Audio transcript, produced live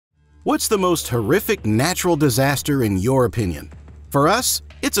What's the most horrific natural disaster in your opinion? For us,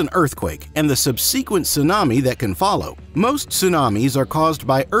 it's an earthquake and the subsequent tsunami that can follow. Most tsunamis are caused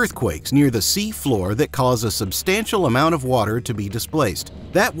by earthquakes near the sea floor that cause a substantial amount of water to be displaced.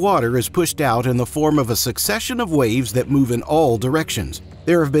 That water is pushed out in the form of a succession of waves that move in all directions.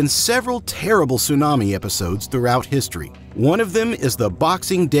 There have been several terrible tsunami episodes throughout history. One of them is the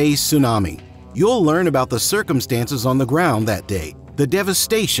Boxing Day Tsunami. You'll learn about the circumstances on the ground that day, the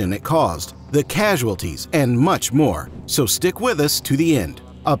devastation it caused, the casualties, and much more. So stick with us to the end.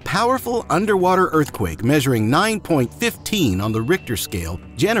 A powerful underwater earthquake measuring 9.15 on the Richter scale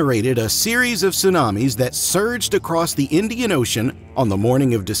generated a series of tsunamis that surged across the Indian Ocean on the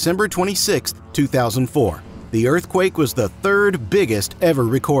morning of December 26, 2004. The earthquake was the third biggest ever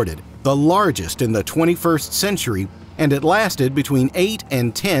recorded, the largest in the 21st century, and it lasted between 8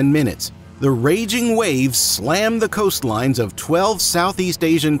 and 10 minutes. The raging waves slammed the coastlines of 12 Southeast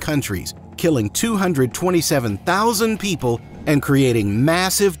Asian countries, killing 227,000 people and creating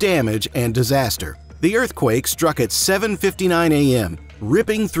massive damage and disaster. The earthquake struck at 7:59 a.m.,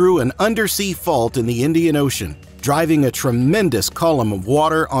 ripping through an undersea fault in the Indian Ocean, driving a tremendous column of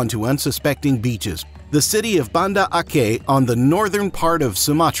water onto unsuspecting beaches. The city of Banda Aceh on the northern part of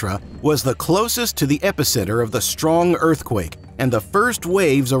Sumatra was the closest to the epicenter of the strong earthquake, and the first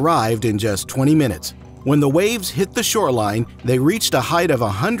waves arrived in just 20 minutes. When the waves hit the shoreline, they reached a height of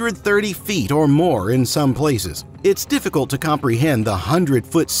 130 feet or more in some places. It's difficult to comprehend the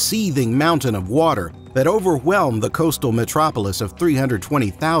 100-foot seething mountain of water that overwhelmed the coastal metropolis of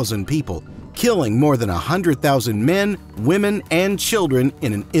 320,000 people, killing more than 100,000 men, women, and children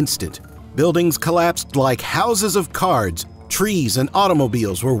in an instant. Buildings collapsed like houses of cards, trees and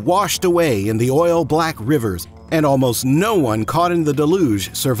automobiles were washed away in the oil-black rivers, and almost no one caught in the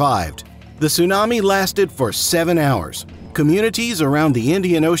deluge survived. The tsunami lasted for 7 hours. Communities around the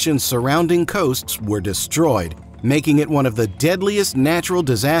Indian Ocean's surrounding coasts were destroyed, making it one of the deadliest natural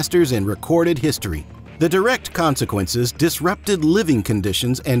disasters in recorded history. The direct consequences disrupted living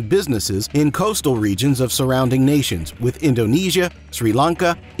conditions and businesses in coastal regions of surrounding nations, with Indonesia, Sri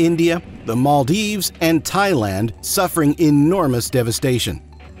Lanka, India, the Maldives, and Thailand suffering enormous devastation.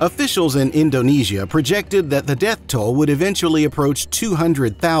 Officials in Indonesia projected that the death toll would eventually approach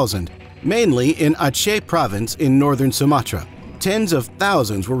 200,000, mainly in Aceh province in northern Sumatra. Tens of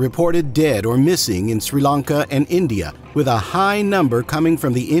thousands were reported dead or missing in Sri Lanka and India, with a high number coming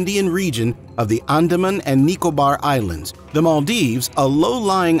from the Indian region of the Andaman and Nicobar Islands. The Maldives, a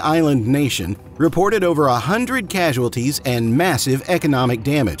low-lying island nation, reported over 100 casualties and massive economic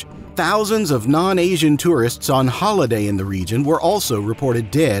damage. Thousands of non-Asian tourists on holiday in the region were also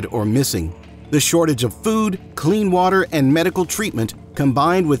reported dead or missing. The shortage of food, clean water, and medical treatment,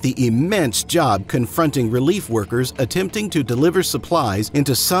 combined with the immense job confronting relief workers attempting to deliver supplies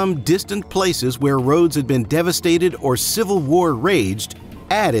into some distant places where roads had been devastated or civil war raged,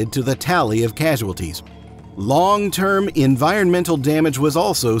 added to the tally of casualties. Long-term environmental damage was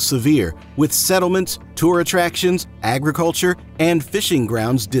also severe, with settlements, tour attractions, agriculture, and fishing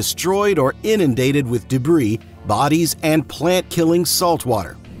grounds destroyed or inundated with debris, bodies, and plant-killing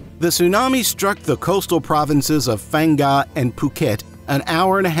saltwater. The tsunami struck the coastal provinces of Phang and Phuket an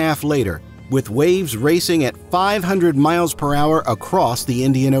hour and a half later, with waves racing at 500 miles per hour across the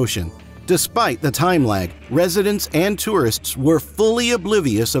Indian Ocean. Despite the time lag, residents and tourists were fully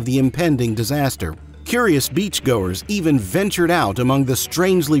oblivious of the impending disaster. Curious beachgoers even ventured out among the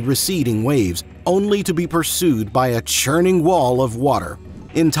strangely receding waves, only to be pursued by a churning wall of water.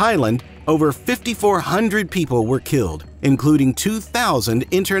 In Thailand, over 5,400 people were killed, including 2,000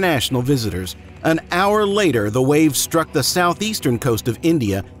 international visitors. An hour later, the waves struck the southeastern coast of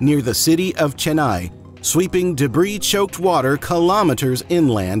India near the city of Chennai, sweeping debris-choked water kilometers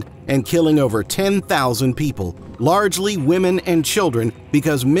inland and killing over 10,000 people, largely women and children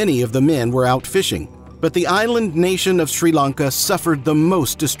because many of the men were out fishing. But the island nation of Sri Lanka suffered the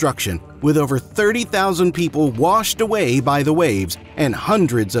most destruction, with over 30,000 people washed away by the waves and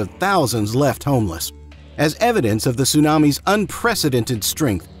hundreds of thousands left homeless. As evidence of the tsunami's unprecedented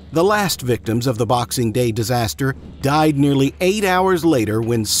strength, the last victims of the Boxing Day disaster died nearly 8 hours later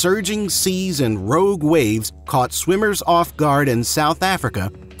when surging seas and rogue waves caught swimmers off guard in South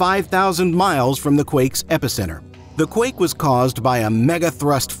Africa, 5,000 miles from the quake's epicenter. The quake was caused by a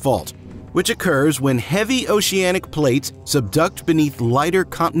megathrust fault, which occurs when heavy oceanic plates subduct beneath lighter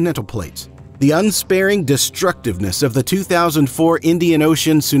continental plates. The unsparing destructiveness of the 2004 Indian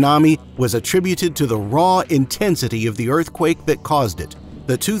Ocean tsunami was attributed to the raw intensity of the earthquake that caused it.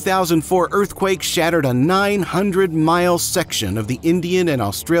 The 2004 earthquake shattered a 900-mile section of the Indian and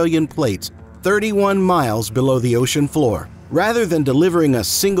Australian plates, 31 miles below the ocean floor. Rather than delivering a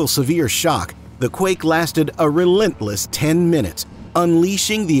single severe shock, the quake lasted a relentless 10 minutes,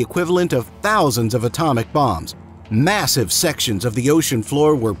 unleashing the equivalent of thousands of atomic bombs. Massive sections of the ocean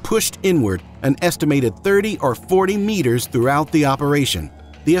floor were pushed inward an estimated 30 or 40 meters throughout the operation.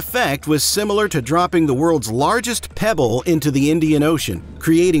 The effect was similar to dropping the world's largest pebble into the Indian Ocean,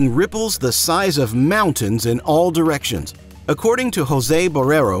 creating ripples the size of mountains in all directions. According to Jose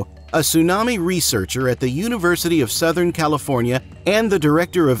Borrero, a tsunami researcher at the University of Southern California and the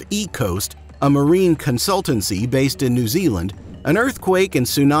director of eCoast, a marine consultancy based in New Zealand, an earthquake and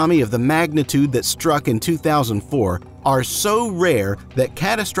tsunami of the magnitude that struck in 2004 are so rare that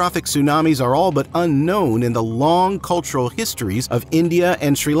catastrophic tsunamis are all but unknown in the long cultural histories of India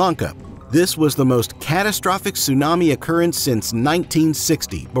and Sri Lanka. This was the most catastrophic tsunami occurrence since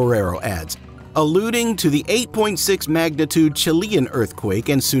 1960, Borrero adds, alluding to the 8.6 magnitude Chilean earthquake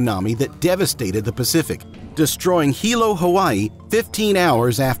and tsunami that devastated the Pacific, destroying Hilo, Hawaii 15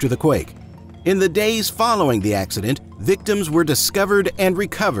 hours after the quake. In the days following the accident, victims were discovered and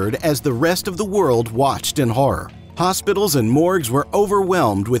recovered as the rest of the world watched in horror. Hospitals and morgues were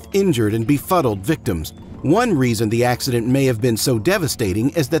overwhelmed with injured and befuddled victims. One reason the accident may have been so devastating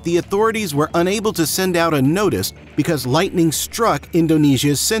is that the authorities were unable to send out a notice because lightning struck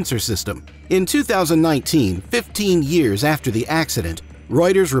Indonesia's sensor system. In 2019, 15 years after the accident,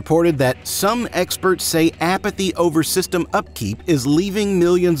 Reuters reported that some experts say apathy over system upkeep is leaving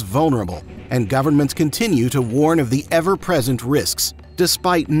millions vulnerable, and governments continue to warn of the ever-present risks.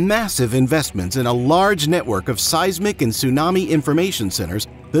 Despite massive investments in a large network of seismic and tsunami information centers,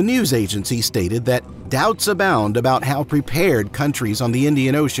 the news agency stated that doubts abound about how prepared countries on the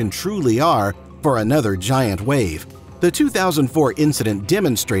Indian Ocean truly are for another giant wave. The 2004 incident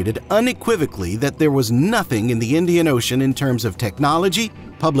demonstrated unequivocally that there was nothing in the Indian Ocean in terms of technology,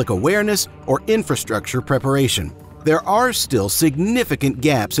 public awareness, or infrastructure preparation. There are still significant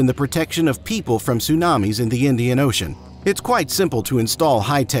gaps in the protection of people from tsunamis in the Indian Ocean. It's quite simple to install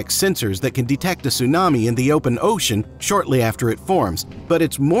high-tech sensors that can detect a tsunami in the open ocean shortly after it forms, but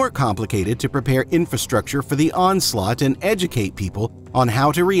it's more complicated to prepare infrastructure for the onslaught and educate people on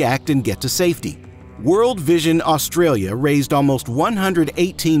how to react and get to safety. World Vision Australia raised almost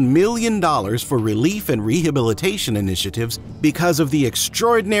 $118 million for relief and rehabilitation initiatives because of the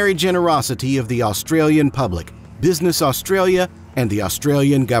extraordinary generosity of the Australian public, Business Australia, and the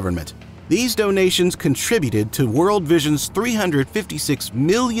Australian government. These donations contributed to World Vision's $356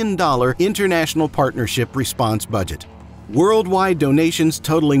 million international partnership response budget. Worldwide donations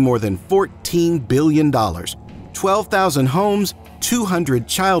totaling more than $14 billion, 12,000 homes, 200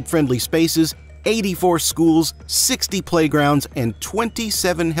 child-friendly spaces, 84 schools, 60 playgrounds, and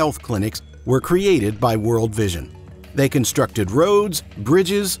 27 health clinics were created by World Vision. They constructed roads,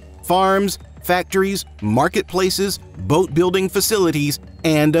 bridges, farms, factories, marketplaces, boat-building facilities,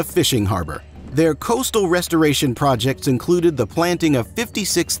 and a fishing harbor. Their coastal restoration projects included the planting of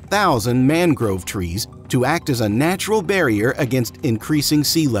 56,000 mangrove trees to act as a natural barrier against increasing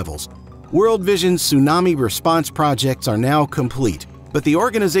sea levels. World Vision's tsunami response projects are now complete, but the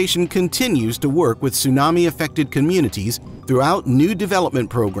organization continues to work with tsunami-affected communities throughout new development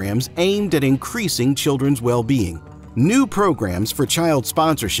programs aimed at increasing children's well-being. New programs for child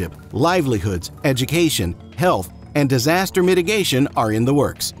sponsorship, livelihoods, education, health, and disaster mitigation are in the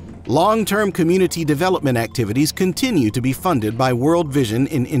works. Long-term community development activities continue to be funded by World Vision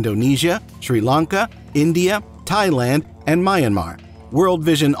in Indonesia, Sri Lanka, India, Thailand, and Myanmar. World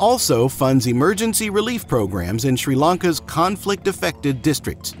Vision also funds emergency relief programs in Sri Lanka's conflict-affected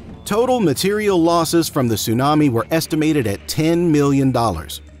districts. Total material losses from the tsunami were estimated at $10 million.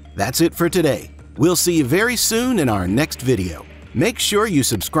 That's it for today. We'll see you very soon in our next video. Make sure you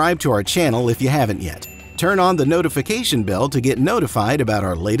subscribe to our channel if you haven't yet. Turn on the notification bell to get notified about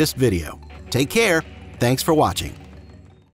our latest video. Take care. Thanks for watching.